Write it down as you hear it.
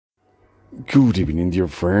Good evening, dear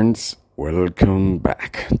friends. Welcome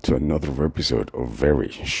back to another episode of very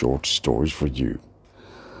short stories for you.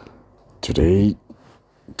 Today,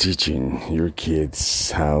 teaching your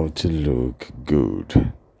kids how to look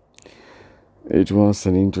good. It was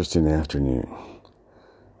an interesting afternoon.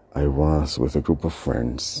 I was with a group of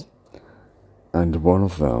friends, and one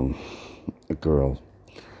of them, a girl,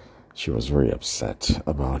 she was very upset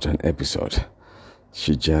about an episode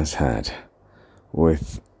she just had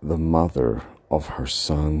with the mother of her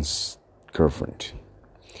son's girlfriend.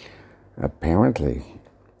 Apparently,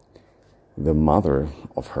 the mother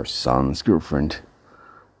of her son's girlfriend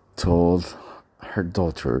told her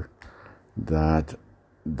daughter that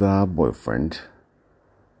the boyfriend,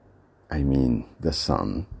 the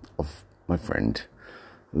son of my friend,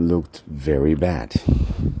 looked very bad,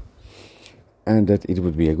 and that it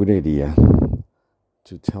would be a good idea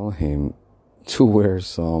to tell him to wear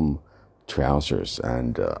some trousers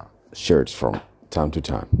and shirts from time to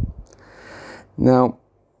time. Now,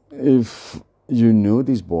 if you knew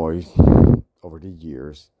this boy over the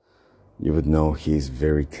years, you would know he's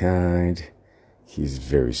very kind, he's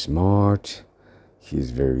very smart,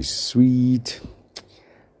 he's very sweet.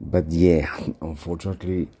 But yeah,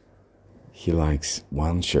 unfortunately, he likes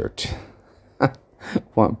one shirt,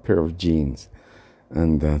 one pair of jeans,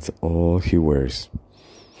 and that's all he wears.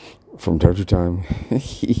 From time to time,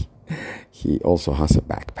 he also has a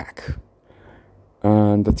backpack.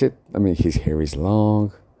 And that's it. His hair is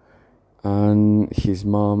long, and his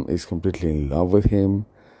mom is completely in love with him.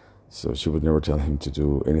 So she would never tell him to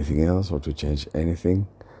do anything else or to change anything,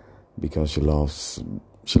 because she loves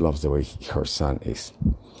the way her son is.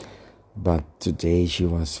 But today she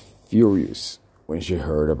was furious when she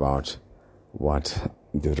heard about what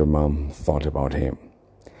the other mom thought about him.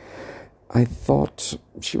 I thought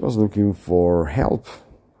she was looking for help.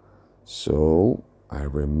 So I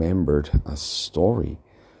remembered a story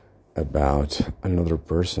about another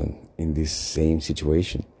person in this same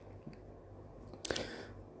situation.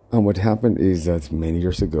 And what happened is that many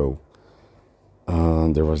years ago,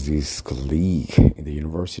 there was this colleague in the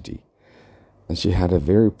university, and she had a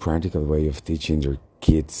very practical way of teaching their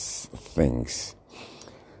kids things.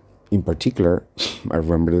 In particular, I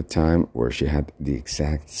remember the time where she had the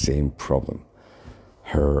exact same problem.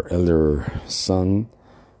 Her elder son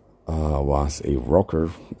was a rocker,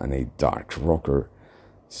 and a dark rocker,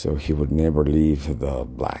 so he would never leave the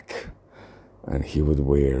black, and he would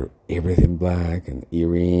wear everything black and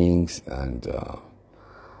earrings, and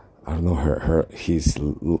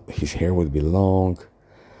his hair would be long.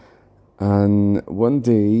 And one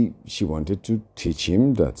day she wanted to teach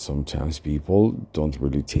him that sometimes people don't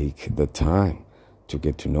really take the time to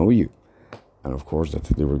get to know you, and of course that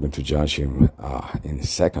they were going to judge him in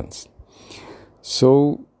seconds.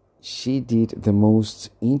 So she did the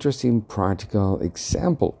most interesting practical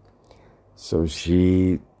example. So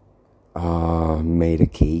she made a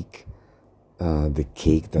cake, the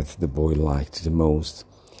cake that the boy liked the most,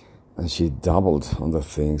 and she doubled on the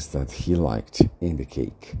things that he liked in the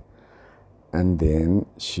cake. And then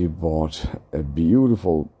she bought a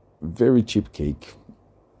beautiful, very cheap cake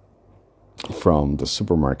from the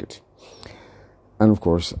supermarket. And of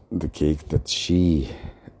course, the cake that she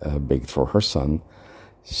baked for her son,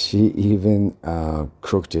 she even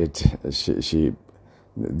cooked it. She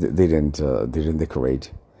didn't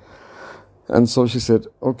decorate. And so she said,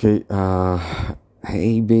 "Okay,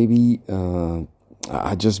 hey baby,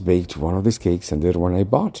 I just baked one of these cakes, and the other one I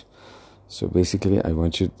bought. So basically, I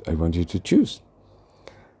want you to choose."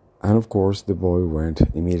 And of course, the boy went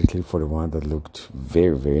immediately for the one that looked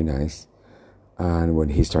very, very nice. And when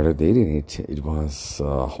he started dating it, it was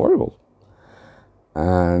horrible.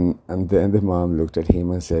 And then the mom looked at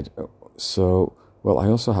him and said, "So, well, I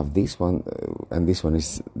also have this one, and this one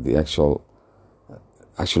is the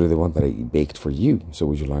actually the one that I baked for you. So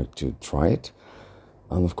would you like to try it?"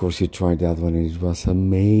 And of course, he tried that one, and it was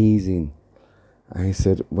amazing. I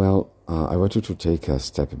said, "Well, I want you to take a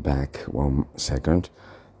step back 1 second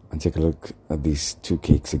and take a look at these two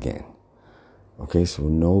cakes again. Okay, so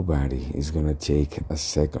nobody is going to take a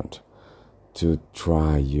second to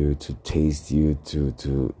try you, to taste you,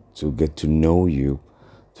 to get to know you,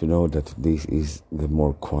 to know that this is the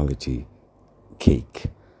more quality cake.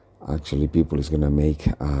 Actually, people is going to make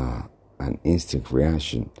an instant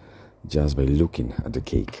reaction just by looking at the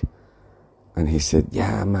cake." And he said,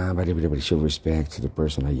 "Yeah, man, but everybody should respect the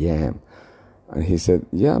person I am." And he said,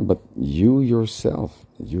 "Yeah, but you yourself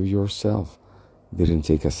didn't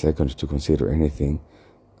take a second to consider anything.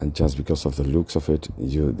 And just because of the looks of it,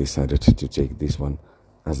 you decided to take this one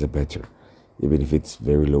as the better. Even if it's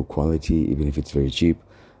very low quality, even if it's very cheap,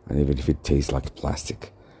 and even if it tastes like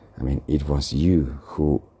plastic. I mean, it was you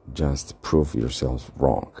who just proved yourself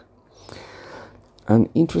wrong. And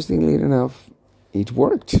interestingly enough, it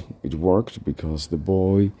worked. It worked because the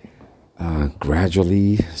boy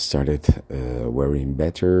gradually started wearing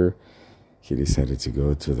better. He decided to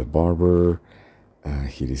go to the barber.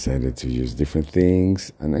 He decided to use different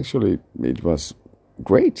things. And actually, it was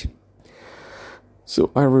great.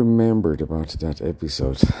 So I remembered about that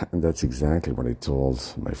episode. And that's exactly what I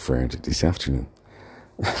told my friend this afternoon.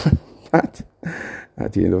 But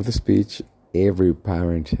at the end of the speech, every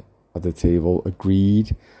parent at the table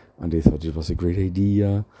agreed, and they thought it was a great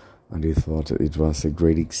idea, and they thought it was a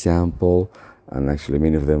great example. And actually,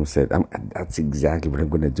 many of them said, that's exactly what I'm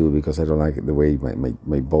going to do, because I don't like the way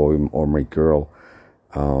my boy or my girl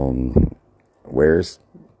wears.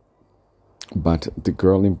 But the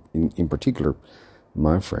girl in particular,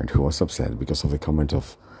 my friend, who was upset because of the comment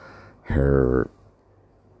of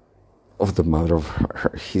the mother of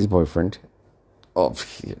his boyfriend,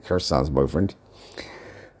 of her son's boyfriend,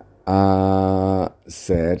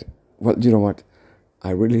 said, well, you know what?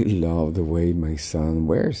 I really love the way my son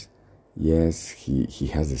wears. Yes, he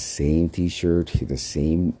has the same t-shirt, the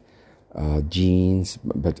same jeans,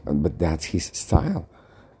 but that's his style.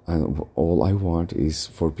 And all I want is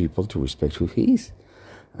for people to respect who he is.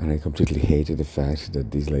 And I completely hated the fact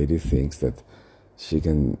that this lady thinks that she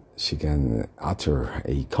can utter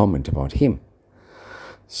a comment about him.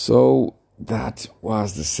 So that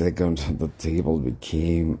was the second the table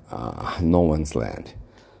became no man's land,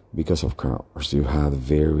 because of course you had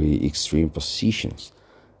very extreme positions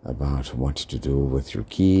about what to do with your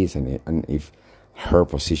kids, and if her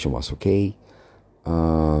position was okay.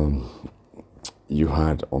 You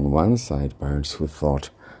had on one side parents who thought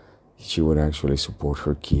she would actually support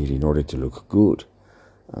her kid in order to look good,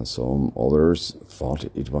 and some others thought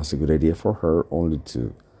it was a good idea for her only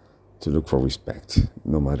to look for respect,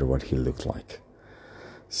 no matter what he looked like.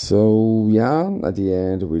 So yeah, at the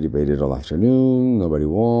end we debated all afternoon. Nobody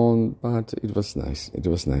won, but it was nice. It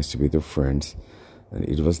was nice to be their friends, and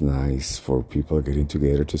it was nice for people getting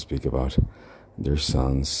together to speak about their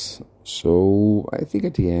sons. So I think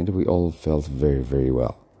at the end we all felt very, very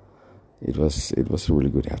well. It was a really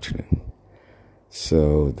good afternoon.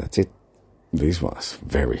 So that's it. This was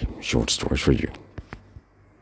very short stories for you.